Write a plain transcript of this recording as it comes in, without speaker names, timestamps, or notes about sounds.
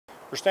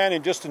We're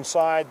standing just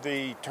inside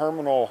the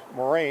terminal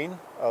moraine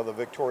of the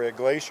Victoria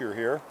Glacier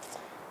here,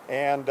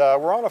 and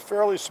we're on a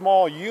fairly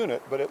small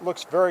unit, but it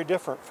looks very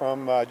different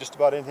from just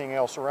about anything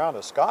else around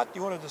us. Scott, do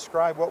you want to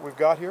describe what we've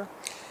got here?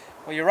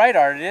 Well, you're right,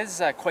 Art. It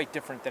is quite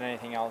different than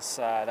anything else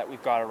that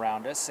we've got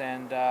around us,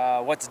 and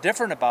what's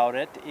different about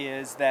it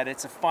is that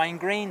it's a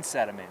fine-grained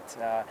sediment.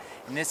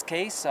 In this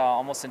case,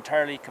 almost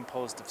entirely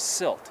composed of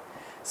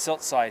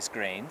silt-sized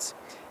grains,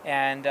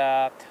 and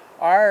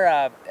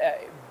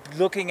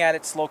looking at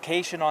its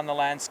location on the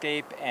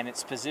landscape and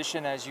its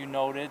position, as you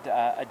noted,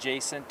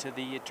 adjacent to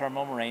the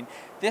terminal moraine,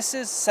 this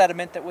is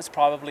sediment that was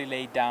probably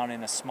laid down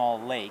in a small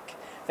lake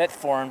that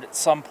formed at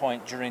some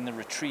point during the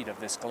retreat of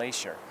this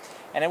glacier.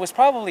 And it was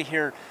probably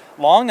here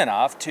long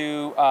enough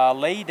to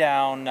lay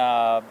down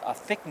a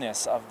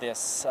thickness of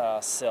this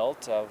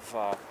silt of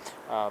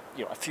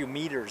a few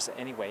meters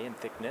anyway in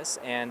thickness,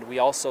 and we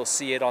also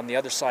see it on the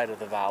other side of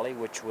the valley,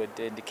 which would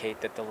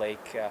indicate that the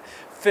lake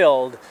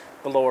filled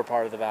the lower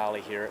part of the valley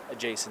here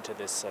adjacent to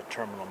this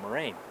terminal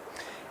moraine.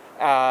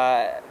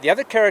 The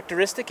other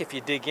characteristic, if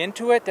you dig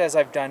into it, as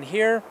I've done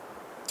here,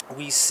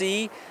 we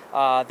see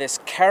this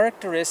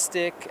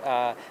characteristic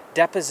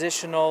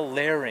depositional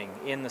layering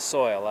in the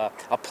soil,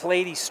 a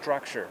platy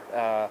structure,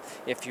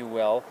 if you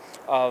will,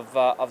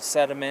 of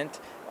sediment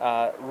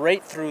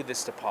right through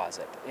this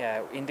deposit,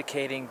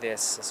 indicating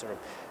this sort of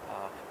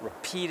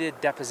repeated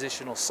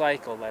depositional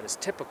cycle that is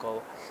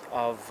typical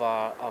of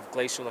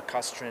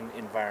glacio-lacustrine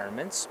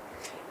environments.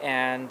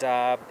 And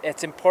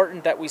it's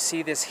important that we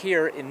see this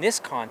here in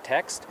this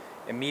context,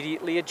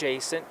 immediately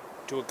adjacent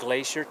to a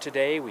glacier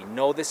today. We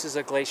know this is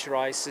a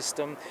glaciarized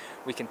system.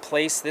 We can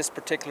place this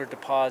particular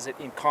deposit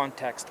in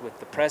context with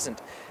the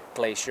present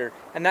glacier,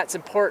 and that's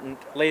important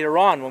later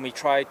on when we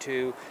try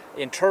to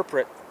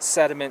interpret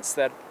sediments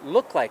that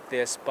look like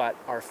this but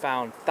are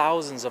found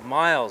thousands of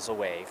miles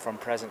away from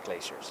present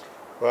glaciers.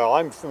 Well,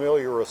 I'm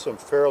familiar with some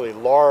fairly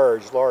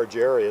large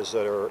areas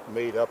that are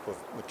made up of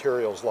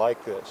materials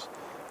like this.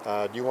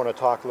 Do you want to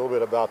talk a little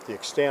bit about the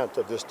extent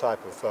of this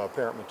type of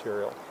parent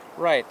material?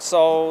 Right.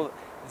 So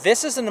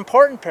this is an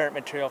important parent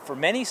material for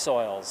many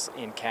soils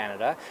in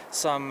Canada.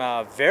 Some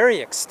very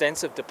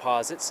extensive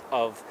deposits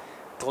of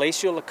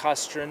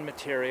glacio-lacustrine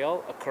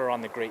material occur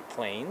on the Great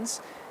Plains,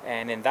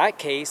 and in that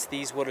case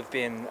these would have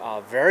been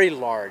very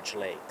large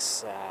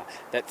lakes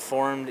that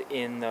formed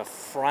in the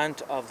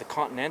front of the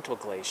continental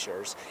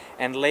glaciers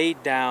and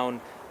laid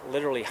down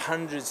literally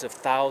hundreds of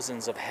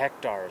thousands of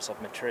hectares of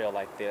material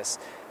like this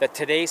that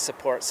today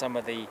support some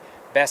of the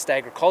best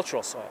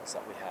agricultural soils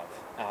that we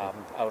have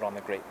out on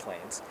the Great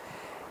Plains.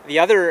 The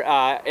other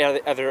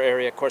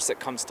area, of course, that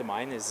comes to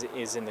mind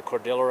is in the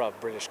Cordillera of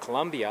British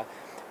Columbia.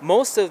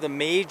 Most of the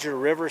major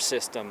river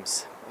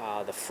systems,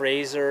 the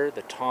Fraser,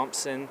 the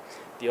Thompson,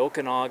 the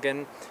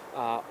Okanagan,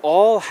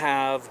 all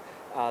have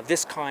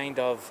this kind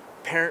of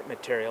parent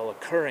material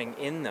occurring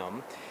in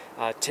them.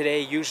 Today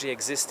usually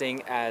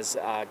existing as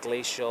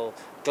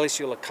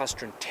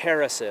glacio-lacustrine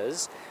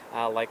terraces,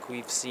 like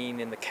we've seen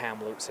in the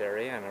Kamloops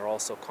area and are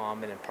also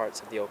common in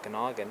parts of the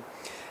Okanagan,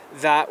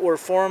 that were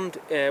formed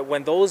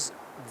when those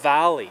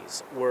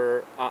valleys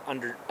were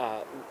under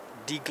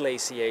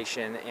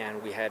deglaciation,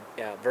 and we had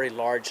very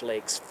large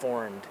lakes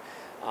formed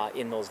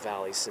in those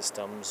valley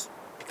systems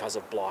because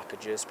of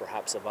blockages,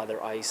 perhaps of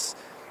other ice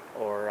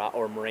or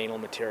morainal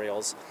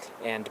materials,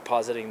 and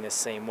depositing this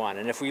same one.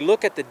 And if we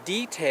look at the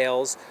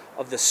details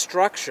of the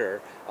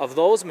structure of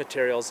those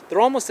materials, they're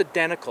almost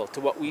identical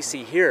to what we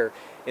see here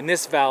in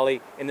this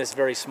valley in this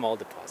very small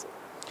deposit.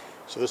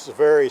 So this is a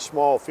very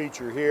small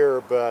feature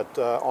here, but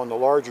on the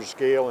larger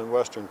scale in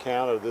Western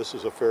Canada, this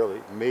is a fairly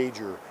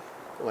major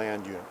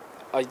land unit.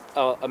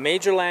 A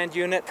major land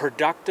unit,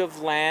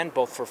 productive land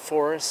both for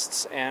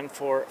forests and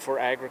for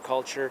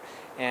agriculture,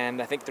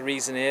 and I think the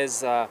reason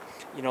is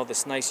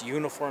this nice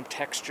uniform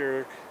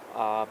texture,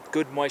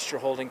 good moisture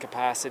holding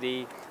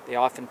capacity. They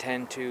often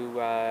tend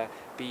to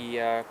be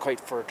quite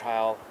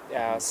fertile.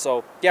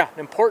 So yeah, an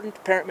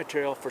important parent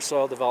material for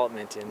soil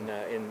development in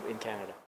Canada.